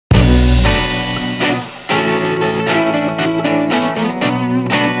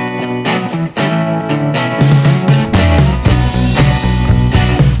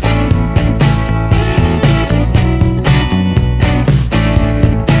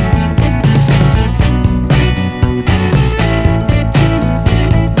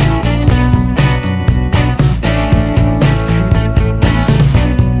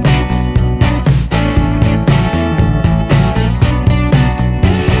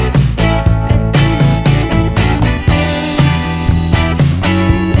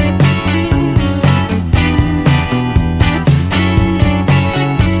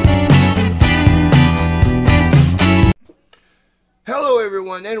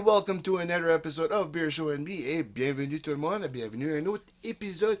welcome to another episode of Beer Show and Me. Et bienvenue tout le monde, bienvenue à un autre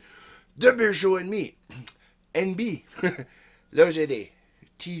épisode de Beer Show and Me. NB. Là, j'ai des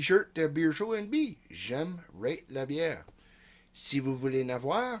t-shirts de Beer Show and Me. J'aime rate la bière. Si vous voulez en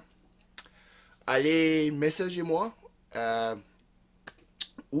avoir, allez messagez-moi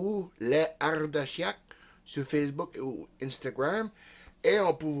ou les Ardachiac sur Facebook ou Instagram et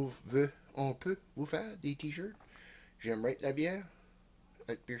on peut vous faire des t-shirts. J'aime rate la bière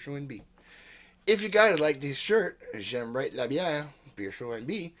at Beer Show and Me. If you guys like this shirt, J'aime rate la bière, Beer Show and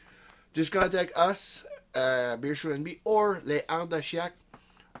Me, just contact us, Beer Show and Me, or Les Ardachiac.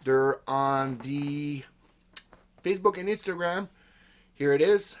 They're on the Facebook and Instagram. Here it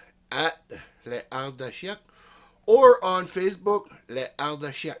is, at Les Ardachiac, or on Facebook, Les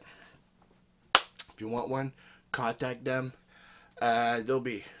Ardachiac. If you want one, contact them. They'll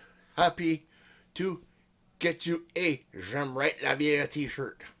be happy to get you a J'aime rate la bière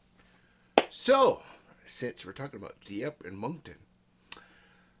t-shirt. So, since we're talking about Dieppe and Moncton,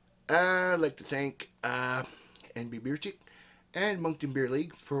 I'd like to thank NB Beer Chick and Moncton Beer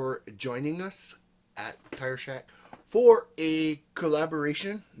League for joining us at Tire Shack for a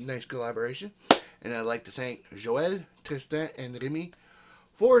collaboration, nice collaboration. And I'd like to thank Joël, Tristan, and Remy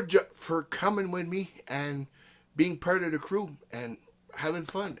for coming with me and being part of the crew and having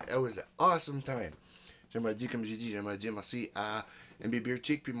fun. It was an awesome time. J'aimerais dire, comme j'ai dit, j'aimerais dire merci à NB Beer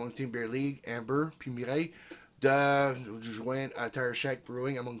Chick, puis Moncton Beer League, Amber, puis Mireille, de joindre à Tire Shack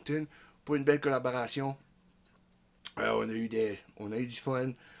Brewing à Moncton pour une belle collaboration. On a eu du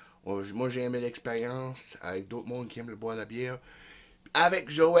fun. Moi, j'ai aimé l'expérience avec d'autres mondes qui aiment boire la bière. Avec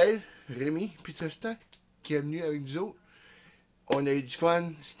Joël, Rémi, puis Tristan, qui est venu avec nous autres. On a eu du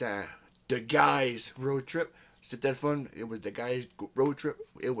fun. C'était un The Guys Road Trip. C'était le fun. It was the Guys Road Trip.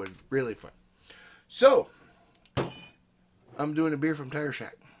 It was really fun. So, I'm doing a beer from Tire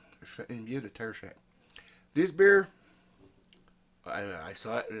Shack. In view of Tire Shack. This beer, I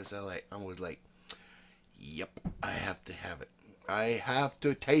saw it and I was like, yep, I have to have it. I have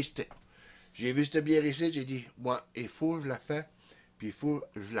to taste it. J'ai vu cette bière ici, j'ai dit, ouais, il faut que je la fasse, puis il faut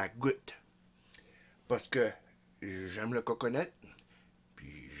que je la goûte. Parce que j'aime le coconut,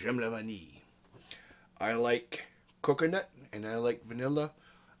 puis j'aime la vanille. I like coconut and I like vanilla.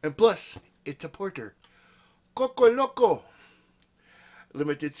 And plus, it's a porter. Coco Loco.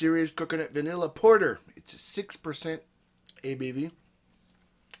 Limited Series Coconut Vanilla Porter. It's a 6% ABV.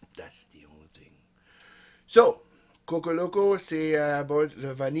 That's the only thing. So, Coco Loco, c'est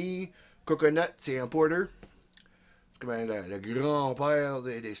le vanille. Coconut, c'est un porter. C'est comme le grand-père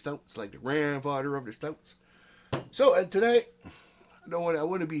des stouts, like the grandfather of the stouts. So, and tonight, I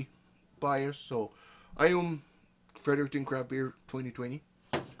want to be biased, so I am Fredericton Craft Beer 2020.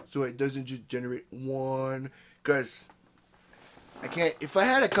 So it doesn't just generate one, because I can't, if I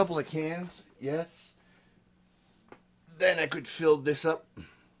had a couple of cans, yes, then I could fill this up.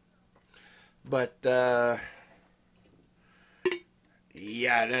 But,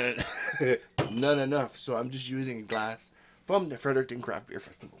 yeah, not enough. So I'm just using a glass from the Fredericton Craft Beer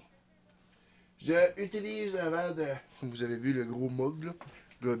Festival. Je utilise un verre de, vous avez vu le gros mug, là,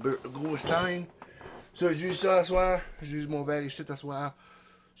 le gros stein. So, j'use ça à soir, j'use mon verre ici à soir.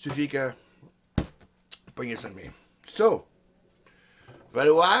 Suffit que, pogner ça de même. So, vous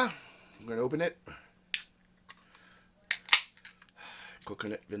allez voir, I'm going to open it.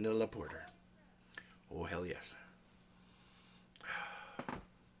 Coconut Vanilla Porter. Oh, hell yes.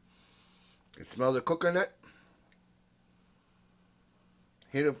 It smells of coconut.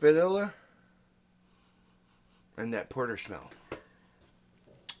 Hint of vanilla. And that porter smell.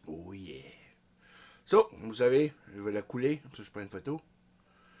 Oh, yeah. So, vous savez, je vais la couler. So, je prends une photo.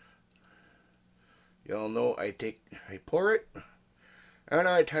 Y'all know I pour it. And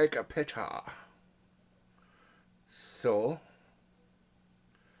I take a picture. So,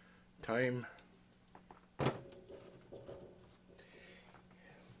 time.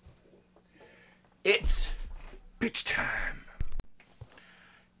 It's pitch time.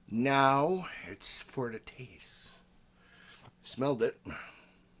 Now, it's for the taste. Smelled it.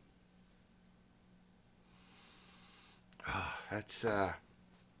 Oh, that's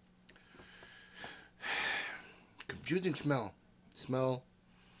confusing smell. Smell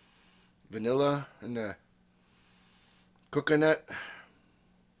vanilla and the coconut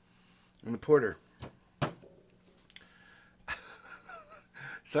and the porter.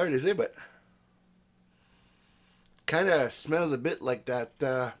 Sorry to say, but kind of smells a bit like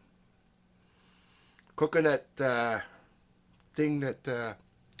that coconut thing that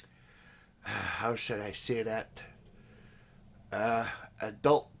how should I say that?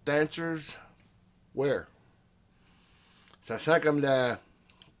 Adult dancers wear. Ça sent comme la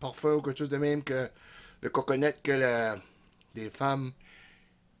parfum ou quelque chose de même que le coconut que les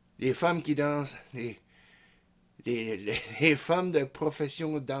femmes qui dansent, les femmes de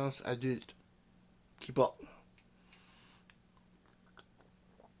profession danse adulte qui portent.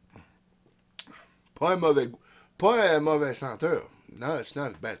 Pas un mauvais goût. Pas un mauvais senteur. No, it's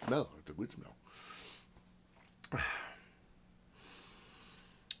not a bad smell. It's a good smell.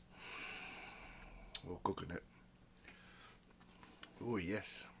 Oh, coconut. Oh,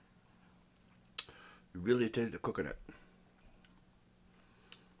 yes. You really taste the coconut.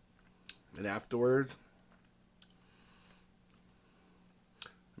 And afterwards,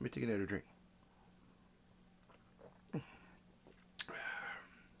 let me take another drink.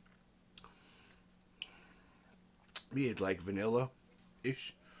 Me, it's like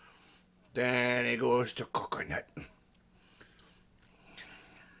vanilla-ish. Then it goes to coconut.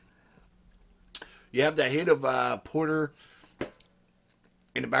 You have that hint of porter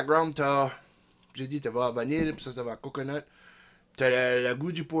in the background. J'ai dit, tu vas à vanille, puis ça va à coconut. T'as le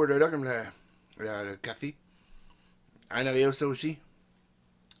goût du porter là, comme le café. En arrière, ça aussi.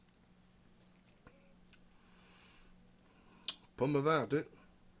 Pas mauvais en tout.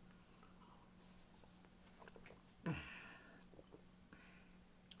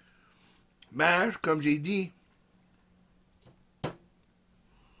 Mais, comme j'ai dit,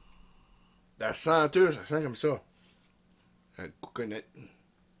 la senteur, ça sent comme ça. Coconut,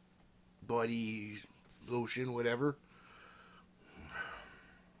 body lotion, whatever.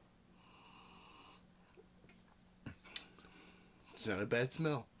 It's not a bad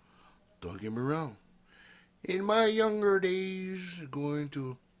smell. Don't get me wrong. In my younger days, going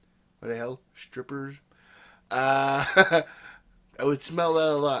to, what the hell, strippers, I would smell that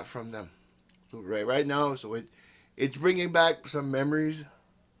a lot from them. So right now, so it's bringing back some memories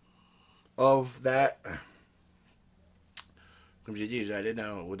of that. Comme j'ai dit, j'allais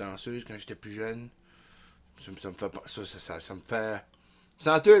aux danseuses quand j'étais plus jeune. Ça me fait, ça me fait.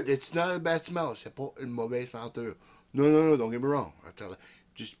 Senteur, it's not a bad smell. C'est pas une mauvaise senteur. No, don't get me wrong. I tell you,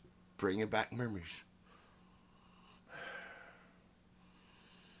 just bringing back memories.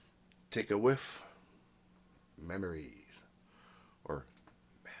 Take a whiff. Memories. Or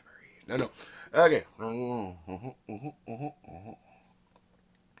memories. No. Okay.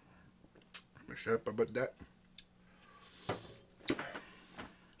 Shut up about that.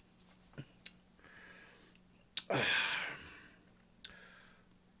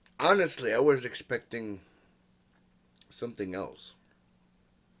 Honestly, I was expecting something else.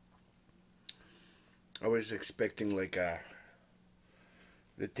 I was expecting like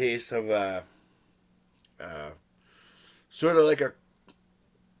the taste of sort of like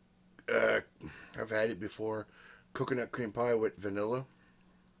I've had it before, coconut cream pie with vanilla.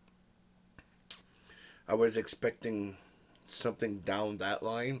 I was expecting something down that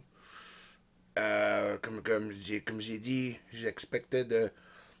line. Comme j'ai dit, j'expectais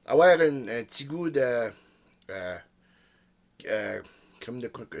avoir un petit goût de crème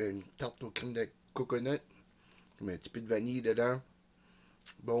une tarte aux crème de coconut, comme un petit peu de vanille dedans,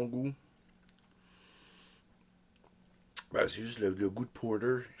 bon goût. Ben, c'est juste le goût de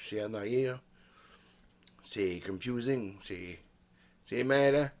porter, c'est en arrière. C'est confusing, c'est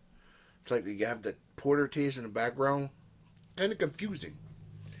mêlant. It's like you have the porter taste in the background. Kind of confusing.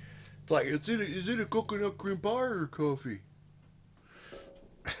 It's like, is it a coconut cream pie or coffee?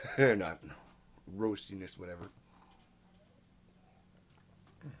 Not roastiness, whatever.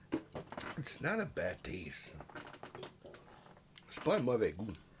 It's not a bad taste. C'est pas un mauvais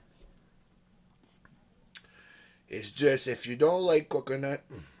goût. It's just, if you don't like coconut,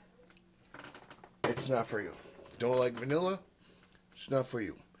 it's not for you. If you don't like vanilla, it's not for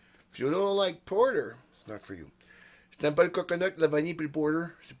you. If you don't like porter, it's not for you. Si t'aimes pas le coconut, la vanille et le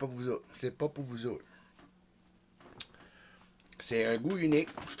porter, c'est pas pour vous autres. C'est pas pour vous autres. C'est un goût unique.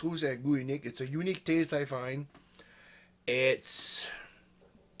 Je trouve que c'est un goût unique. It's a unique taste, I find. It's...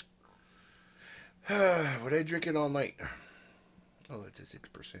 would I drink it all night? Oh, it's a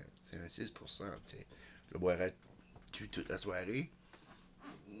 6%. C'est un 6%. Je le boirais toute la soirée.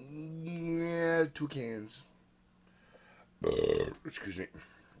 Yeah, 2 cans. Excuse me.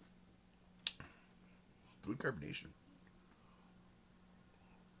 Good carbonation.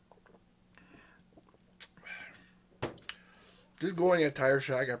 Just going at Tire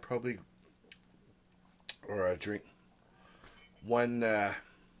Shack, I probably drink one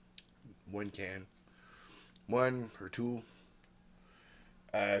can, 1 or 2.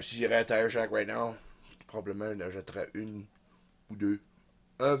 Si j'irais à Tire Shack right now, probablement j'achèterais 1 ou 2,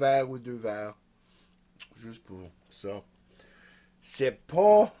 un verre ou 2 verres, juste pour ça. C'est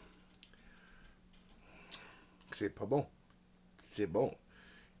pas bon. C'est bon.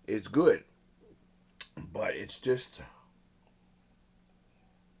 It's good, but it's just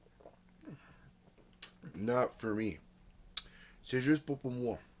not for me. C'est juste pas pour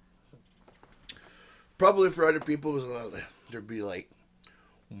moi. Probably for other people, they'd be like,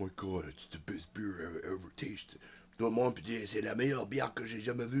 oh my god, it's the best beer I've ever tasted. Tout le monde peut dire, c'est la meilleure bière que j'ai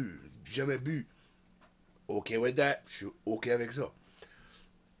jamais vue, jamais bu. Okay with that, je suis okay avec ça.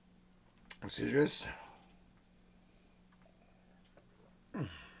 C'est juste.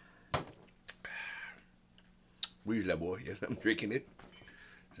 Oui, je la bois. Yes, I'm drinking it.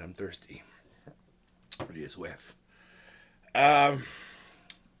 Because I'm thirsty. J'ai soif.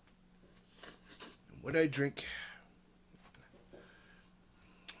 What I drink,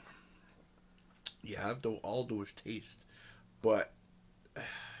 you have all those tastes, but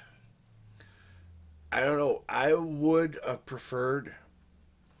I don't know. I would have preferred.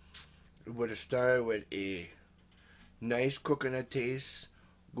 It would have started with a nice coconut taste.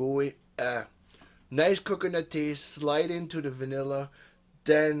 Go with nice coconut taste. Slide into the vanilla,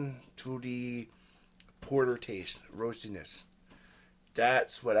 then to the porter taste, roastiness.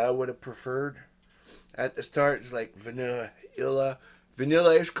 That's what I would have preferred. At the start, it's like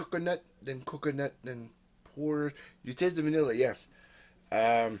vanilla-ish coconut, then porter. You taste the vanilla, yes.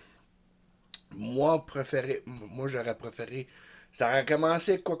 Moi, j'aurais préféré. Ça aurait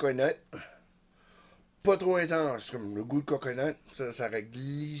commencé coconut, pas trop intense, comme le goût de coconut. Ça aurait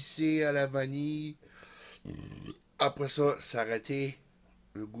glissé à la vanille. Après ça, ça aurait été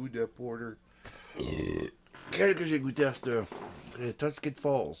le goût de porter. Quel que j'ai goûté à cette Tuscan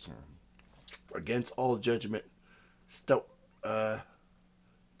Falls. Against All Judgment. Stout.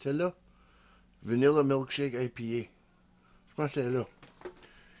 Celle-là. Vanilla Milkshake IPA. Je pense que c'est là.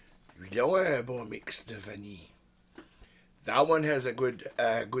 Il ont un bon mix de vanille. That one has a good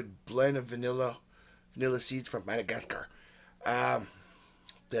blend of vanilla seeds from Madagascar.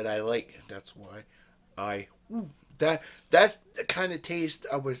 That I like. That's why that's the kind of taste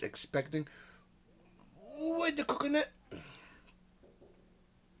I was expecting with the coconut.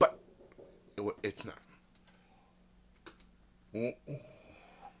 But it's not.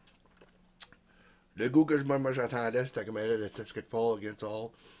 Le goût que moi j'attendais, c'était comme elle, le Tuscan Fall Against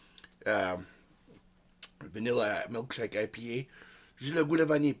All. Vanilla Milkshake IPA. J'ai le goût de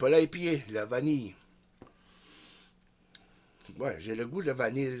vanille, pas l'IPA, la vanille. Ouais, j'ai le goût de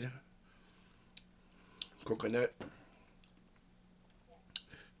vanille. Coconut.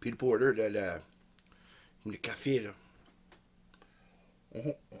 Puis le porter de le café, là.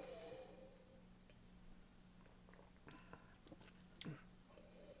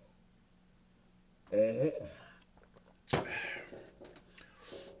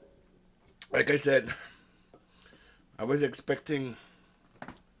 Like I said, I was expecting a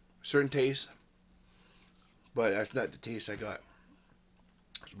certain taste, but that's not the taste I got.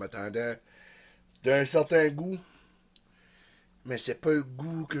 Je m'attendais d'un certain goût, mais c'est pas le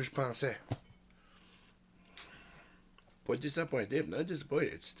goût que je pensais. Pas disappointed, not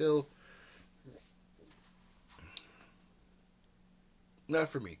disappointed. It's still not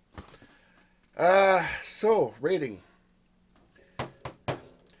for me. So rating.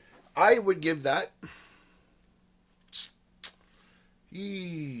 I would give that.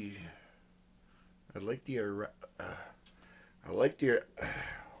 I like the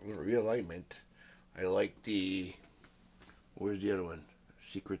realignment. I like the, what was the other one?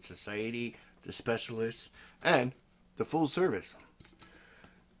 Secret Society, the Specialists, and the Full Service.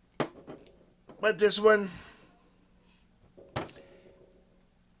 But this one,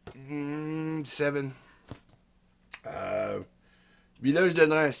 7. Puis là, je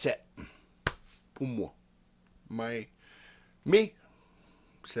donnerais un 7. Pour moi. Me,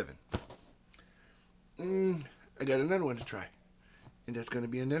 7. I got another one to try. And that's going to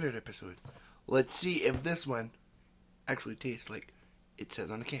be another episode. Let's see if this one actually tastes like it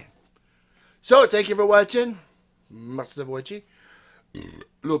says on the can. So, thank you for watching. Merci d'avoir watché.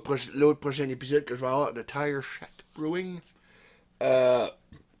 L'autre prochain épisode que je vais avoir de Tire Shack Brewing. On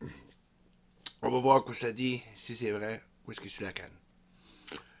va voir quoi ça dit, si c'est vrai, où est-ce que je suis la canne.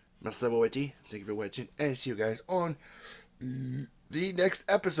 Merci d'avoir watché. Thank you for watching. And see you guys on the next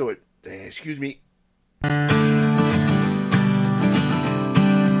episode. Excuse me.